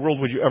how in the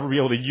world would you ever be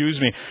able to use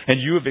me? And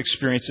you have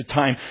experienced a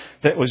time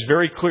that was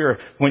very clear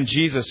when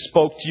Jesus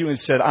spoke to you and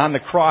said, on the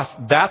cross,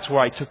 that's where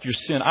I took your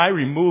sin. I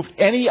removed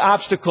any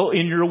obstacle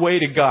in your way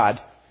to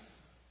God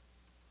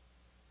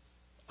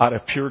out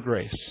of pure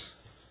grace.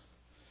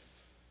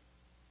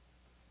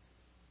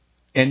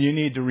 And you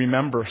need to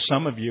remember,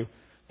 some of you,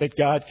 that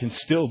God can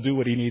still do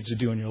what he needs to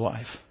do in your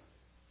life.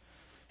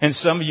 And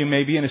some of you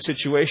may be in a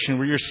situation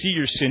where you see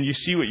your sin, you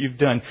see what you've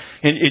done,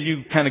 and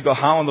you kind of go,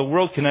 how in the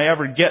world can I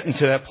ever get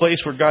into that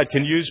place where God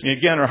can use me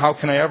again? Or how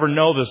can I ever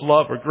know this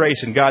love or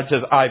grace? And God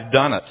says, I've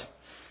done it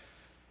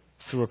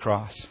through a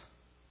cross.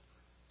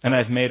 And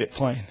I've made it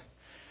plain.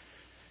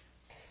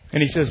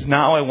 And he says,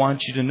 now I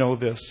want you to know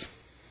this.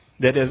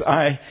 That as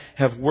I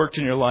have worked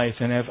in your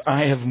life and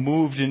I have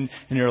moved in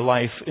your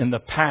life in the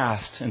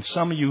past, and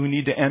some of you who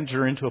need to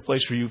enter into a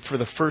place where you, for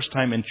the first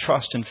time in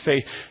trust and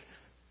faith,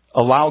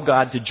 allow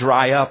God to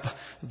dry up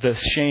the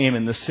shame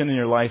and the sin in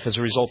your life as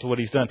a result of what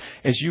he's done.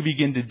 As you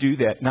begin to do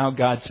that, now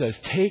God says,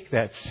 take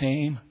that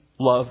same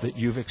love that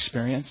you've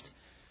experienced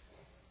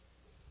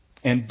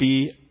and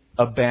be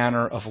a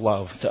banner of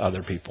love to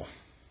other people.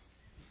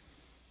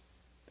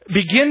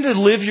 Begin to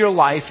live your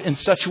life in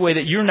such a way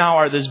that you now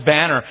are this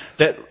banner,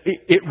 that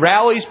it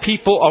rallies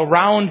people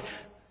around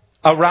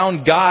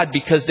around God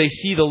because they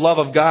see the love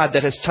of God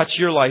that has touched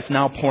your life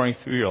now pouring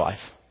through your life.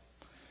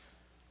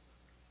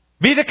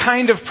 Be the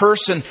kind of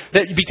person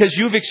that because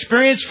you've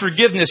experienced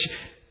forgiveness,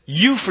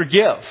 you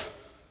forgive.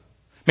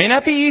 May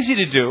not be easy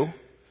to do.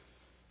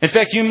 In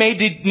fact, you may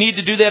need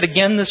to do that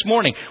again this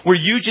morning, where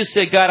you just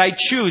say, God, I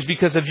choose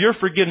because of your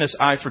forgiveness,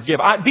 I forgive.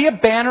 Be a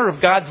banner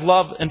of God's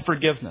love and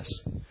forgiveness.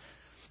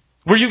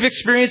 Where you've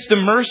experienced the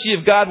mercy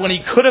of God when He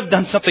could have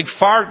done something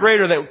far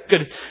greater that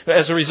could,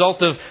 as a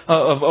result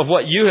of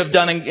what you have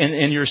done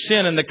in your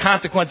sin and the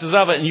consequences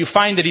of it, and you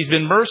find that He's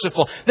been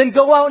merciful, then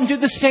go out and do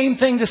the same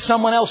thing to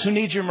someone else who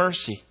needs your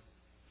mercy.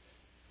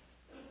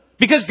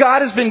 Because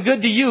God has been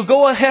good to you,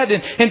 go ahead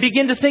and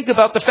begin to think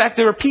about the fact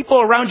there are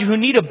people around you who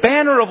need a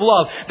banner of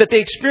love, that they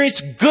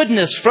experience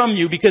goodness from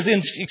you, because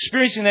in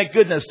experiencing that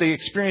goodness, they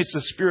experience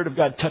the Spirit of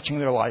God touching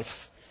their life.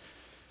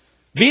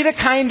 Be the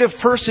kind of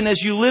person as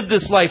you live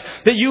this life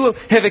that you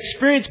have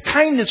experienced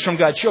kindness from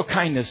God. Show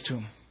kindness to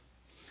Him.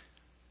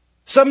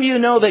 Some of you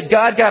know that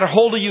God got a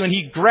hold of you and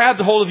He grabbed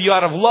a hold of you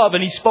out of love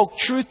and He spoke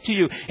truth to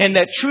you. And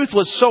that truth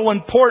was so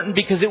important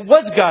because it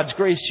was God's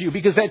grace to you.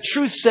 Because that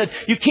truth said,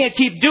 you can't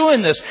keep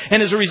doing this.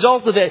 And as a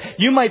result of that,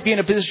 you might be in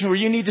a position where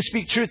you need to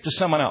speak truth to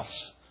someone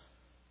else.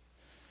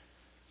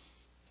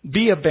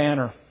 Be a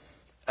banner.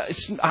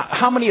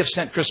 How many have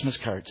sent Christmas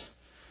cards?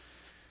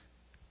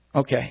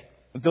 Okay.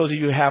 Those of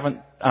you who haven't,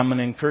 I'm going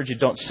to encourage you,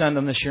 don't send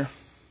them this year.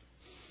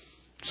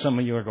 Some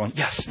of you are going,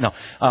 yes, no.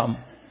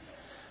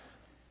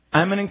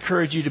 I'm going to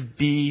encourage you to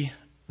be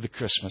the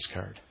Christmas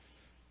card.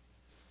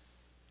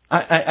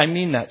 I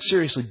mean that.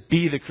 Seriously,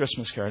 be the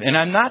Christmas card. And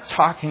I'm not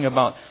talking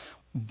about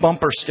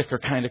bumper sticker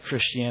kind of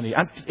Christianity.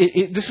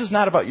 This is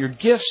not about your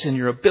gifts and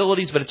your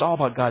abilities, but it's all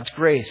about God's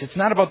grace. It's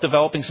not about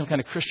developing some kind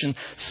of Christian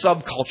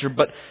subculture,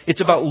 but it's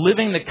about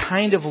living the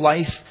kind of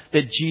life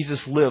that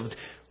Jesus lived,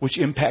 which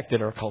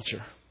impacted our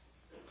culture.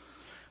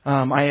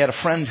 I had a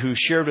friend who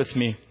shared with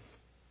me,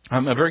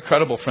 a very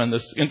credible friend,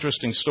 this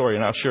interesting story,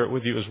 and I'll share it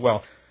with you as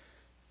well.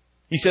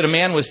 He said a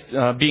man was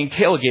being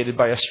tailgated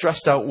by a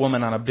stressed out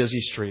woman on a busy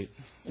street.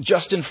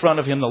 Just in front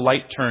of him, the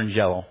light turned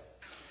yellow.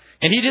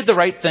 And he did the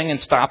right thing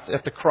and stopped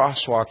at the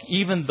crosswalk,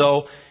 even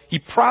though he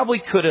probably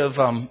could have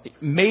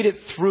made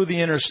it through the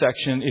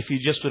intersection if he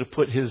just would have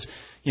put his,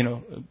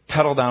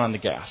 pedal down on the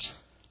gas.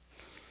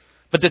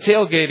 But the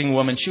tailgating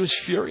woman, she was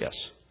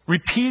furious.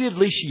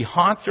 Repeatedly, she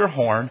honked her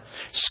horn,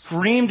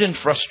 screamed in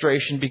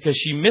frustration because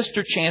she missed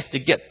her chance to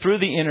get through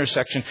the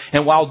intersection.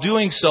 And while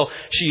doing so,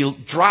 she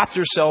dropped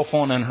her cell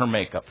phone and her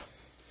makeup.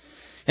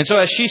 And so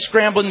as she's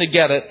scrambling to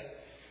get it,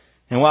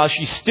 and while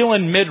she's still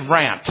in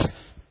mid-rant,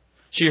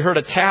 she heard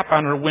a tap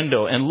on her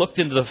window and looked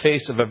into the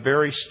face of a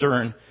very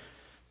stern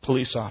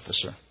police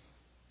officer.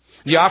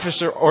 The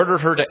officer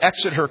ordered her to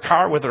exit her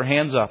car with her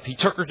hands up. He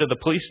took her to the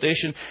police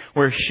station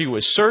where she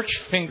was searched,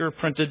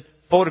 fingerprinted,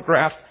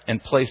 photographed,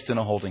 and placed in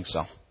a holding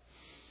cell.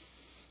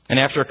 And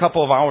after a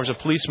couple of hours, a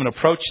policeman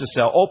approached the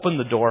cell,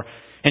 opened the door,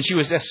 and she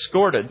was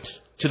escorted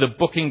to the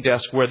booking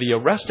desk where the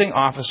arresting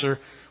officer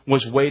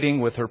was waiting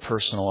with her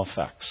personal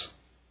effects.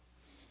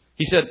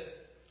 He said,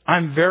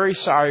 "I'm very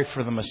sorry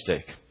for the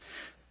mistake.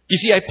 You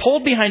see, I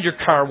pulled behind your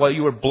car while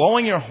you were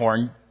blowing your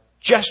horn,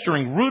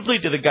 gesturing rudely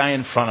to the guy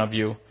in front of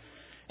you,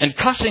 and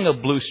cussing a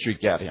blue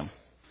streak at him.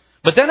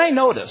 But then I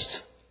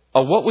noticed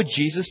a What Would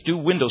Jesus Do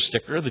window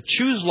sticker, the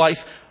Choose Life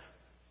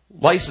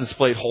license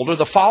plate holder,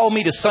 the Follow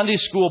Me to Sunday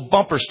School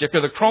bumper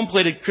sticker, the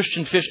chrome-plated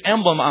Christian fish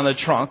emblem on the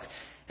trunk,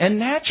 and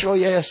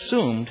naturally I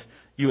assumed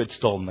you had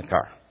stolen the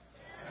car."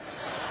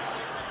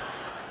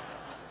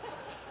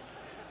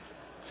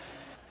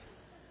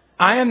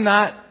 I am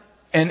not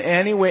in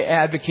any way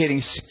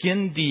advocating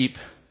skin-deep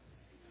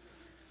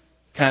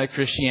kind of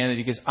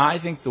Christianity, because I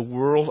think the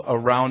world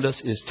around us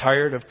is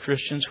tired of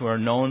Christians who are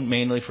known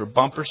mainly for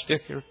bumper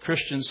sticker,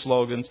 Christian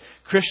slogans,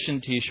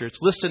 Christian T-shirts,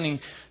 listening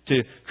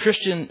to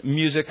Christian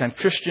music on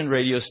Christian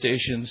radio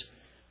stations,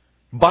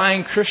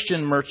 buying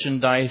Christian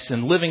merchandise,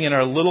 and living in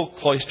our little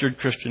cloistered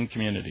Christian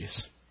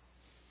communities.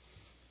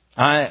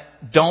 I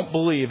don't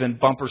believe in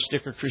bumper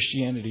sticker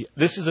Christianity.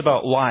 This is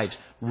about lives,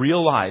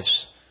 real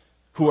lives,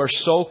 who are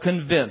so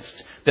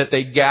convinced that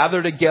they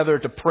gather together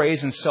to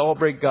praise and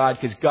celebrate God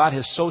because God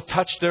has so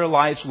touched their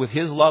lives with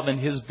His love and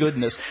His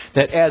goodness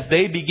that as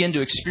they begin to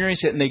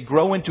experience it and they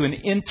grow into an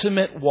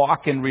intimate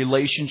walk and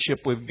relationship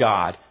with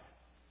God.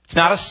 It's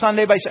not a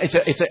Sunday by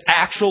Sunday. It's an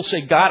actual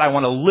say, God, I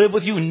want to live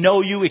with you,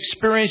 know you,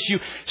 experience you,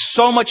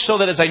 so much so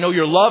that as I know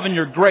your love and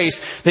your grace,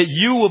 that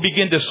you will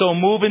begin to so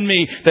move in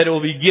me that it will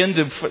begin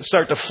to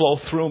start to flow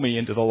through me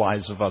into the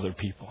lives of other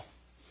people.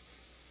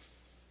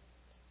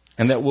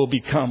 And that will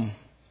become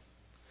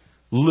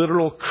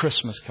literal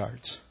Christmas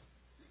cards.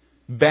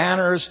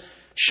 Banners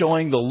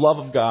showing the love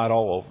of God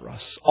all over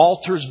us.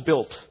 Altars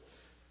built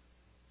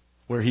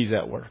where He's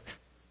at work.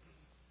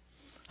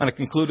 I'm going to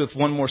conclude with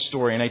one more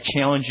story, and I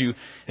challenge you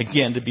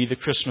again to be the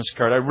Christmas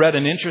card. I read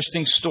an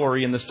interesting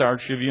story in the Star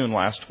Tribune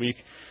last week.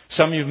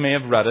 Some of you may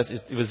have read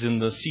it. It was in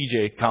the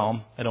CJ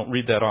column. I don't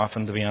read that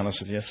often, to be honest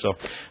with you. So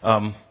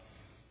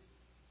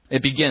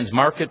it begins,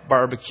 Market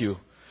Barbecue.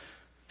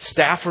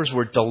 Staffers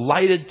were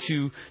delighted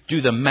to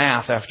do the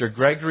math after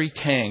Gregory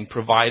Tang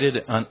provided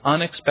an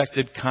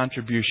unexpected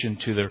contribution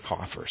to their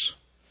coffers.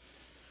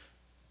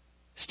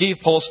 Steve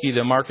Polsky,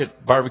 the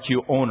Market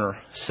Barbecue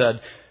owner, said,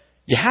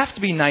 "You have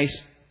to be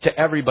nice to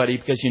everybody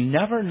because you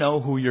never know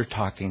who you're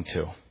talking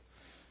to."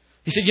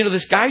 He said,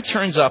 this guy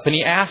turns up and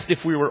he asked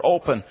if we were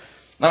open.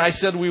 And I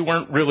said we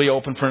weren't really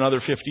open for another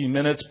 15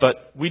 minutes,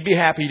 but we'd be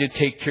happy to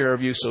take care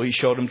of you, so he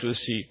showed him to a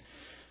seat.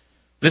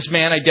 This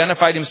man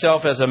identified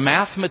himself as a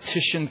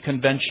mathematician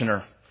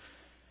conventioner.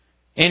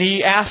 And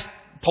he asked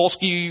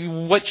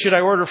Polsky, "What should I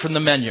order from the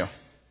menu?"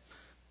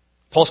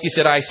 Polsky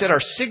said, "I said our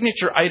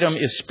signature item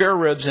is spare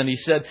ribs." And he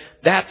said,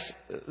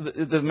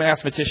 the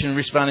mathematician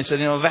responded and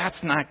said,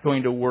 "That's not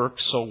going to work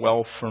so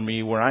well for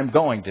me where I'm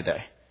going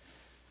today.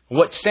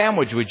 What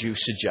sandwich would you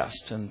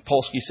suggest?" And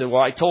Polsky said,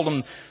 "Well, I told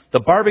him the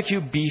barbecue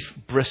beef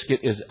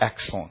brisket is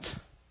excellent."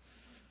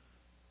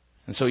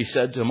 And so he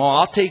said to him,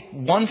 "I'll take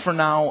one for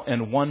now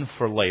and one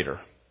for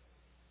later."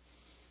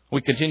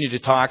 We continued to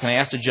talk, and I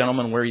asked the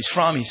gentleman where he's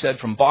from. He said,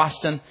 "From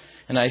Boston."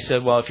 And I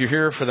said, "Well, if you're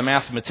here for the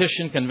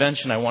mathematician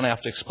convention, I won't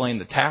have to explain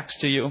the tax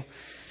to you."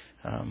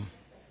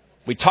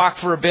 We talked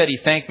for a bit. He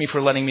thanked me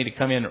for letting me to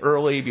come in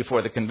early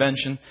before the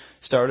convention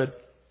started.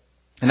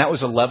 And that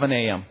was 11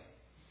 a.m.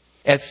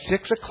 At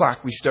 6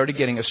 o'clock, we started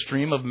getting a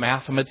stream of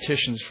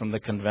mathematicians from the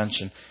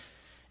convention.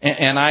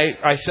 And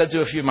I said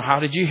to a few of them, "How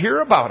did you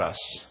hear about us?"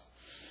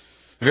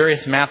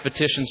 Various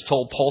mathematicians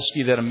told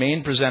Polsky that a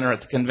main presenter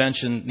at the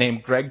convention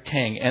named Greg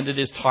Tang ended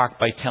his talk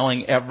by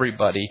telling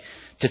everybody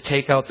to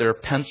take out their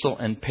pencil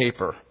and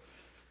paper.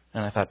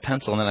 And I thought,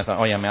 pencil? And then I thought,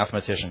 oh yeah,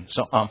 mathematician.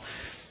 So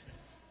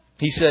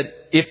he said,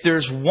 "If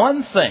there's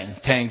one thing,"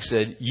 Tang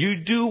said, "you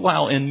do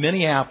while in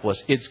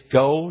Minneapolis, it's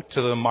go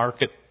to the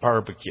Market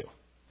Barbecue."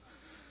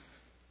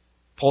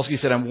 Polsky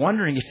said, "I'm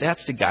wondering if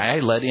that's the guy I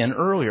let in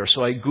earlier."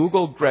 So I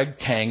Googled Greg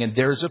Tang, and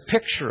there's a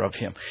picture of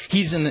him.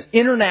 He's an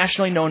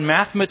internationally known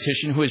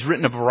mathematician who has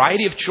written a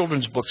variety of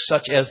children's books,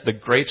 such as The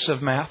Grapes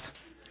of Math,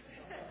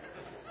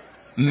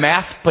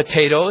 Math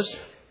Potatoes,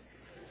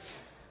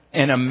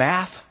 and A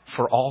Math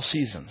for All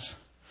Seasons.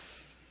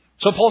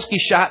 So Polsky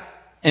shot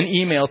an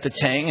email to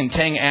Tang, and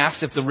Tang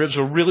asked if the ribs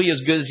were really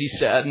as good as he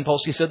said, and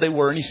Polsky said they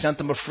were, and he sent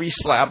them a free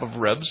slab of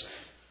ribs.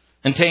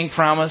 And Tang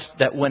promised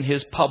that when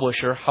his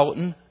publisher,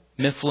 Houghton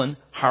Mifflin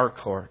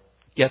Harcourt,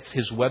 gets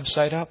his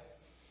website up,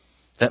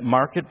 that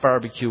Market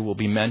Barbecue will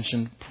be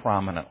mentioned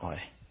prominently.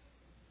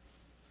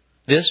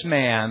 This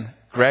man,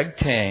 Greg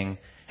Tang,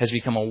 has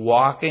become a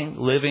walking,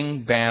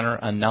 living banner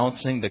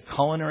announcing the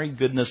culinary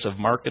goodness of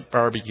Market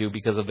Barbecue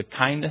because of the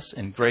kindness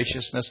and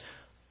graciousness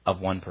of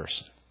one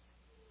person.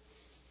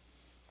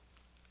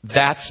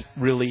 That's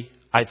really,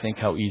 I think,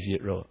 how easy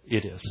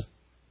it is.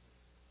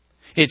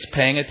 It's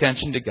paying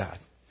attention to God.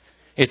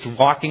 It's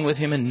walking with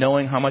Him and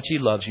knowing how much He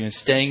loves you and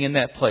staying in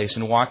that place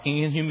and walking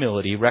in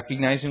humility,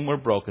 recognizing we're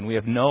broken. We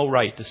have no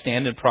right to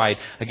stand in pride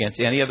against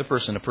any other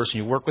person, a person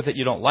you work with that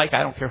you don't like.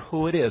 I don't care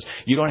who it is.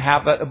 You don't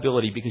have that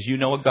ability because you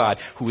know a God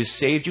who has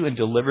saved you and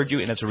delivered you,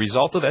 and as a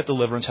result of that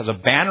deliverance has a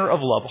banner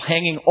of love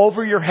hanging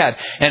over your head.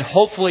 And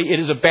hopefully it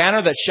is a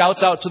banner that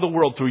shouts out to the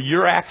world through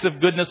your acts of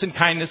goodness and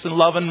kindness and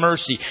love and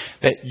mercy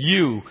that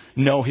you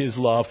know His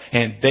love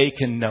and they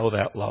can know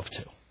that love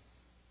too.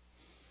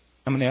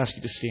 I'm going to ask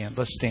you to stand.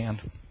 Let's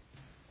stand.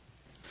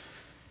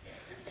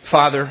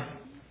 Father,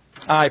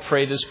 I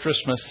pray this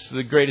Christmas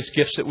the greatest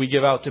gifts that we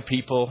give out to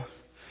people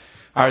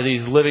are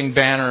these living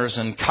banners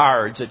and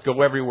cards that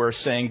go everywhere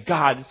saying,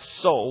 God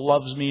so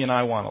loves me and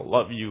I want to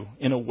love you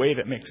in a way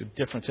that makes a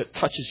difference, that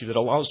touches you, that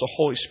allows the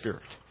Holy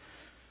Spirit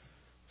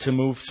to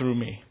move through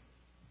me.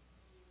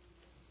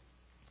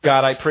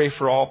 God, I pray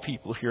for all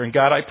people here. And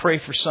God, I pray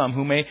for some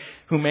who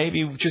may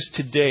be just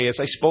today, as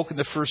I spoke in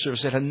the first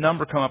service, had a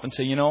number come up and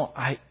say,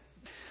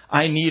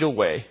 I need a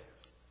way.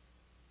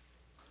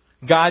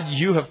 God,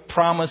 you have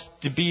promised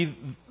to be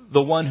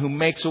the one who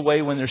makes a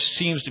way when there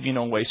seems to be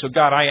no way. So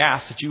God, I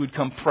ask that you would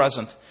come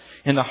present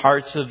in the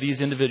hearts of these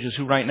individuals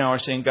who right now are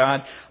saying,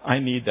 God, I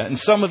need that. And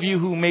some of you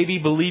who maybe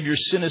believe your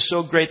sin is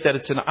so great that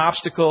it's an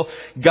obstacle,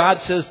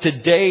 God says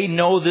today,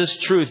 know this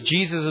truth.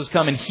 Jesus has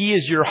come and He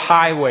is your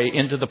highway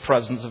into the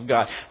presence of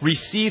God.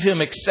 Receive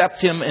Him,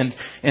 accept Him, and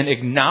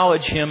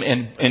acknowledge Him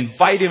and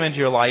invite Him into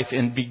your life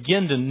and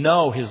begin to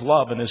know His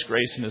love and His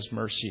grace and His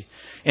mercy.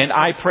 And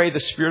I pray the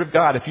Spirit of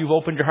God, if you've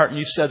opened your heart and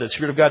you've said that,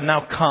 Spirit of God,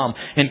 now come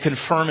and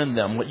confirm in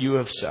them what you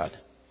have said.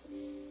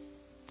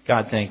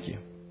 God, thank you.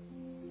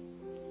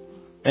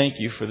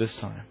 Thank you for this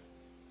time.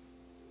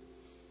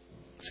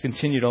 Let's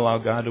continue to allow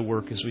God to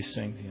work as we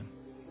sing to Him.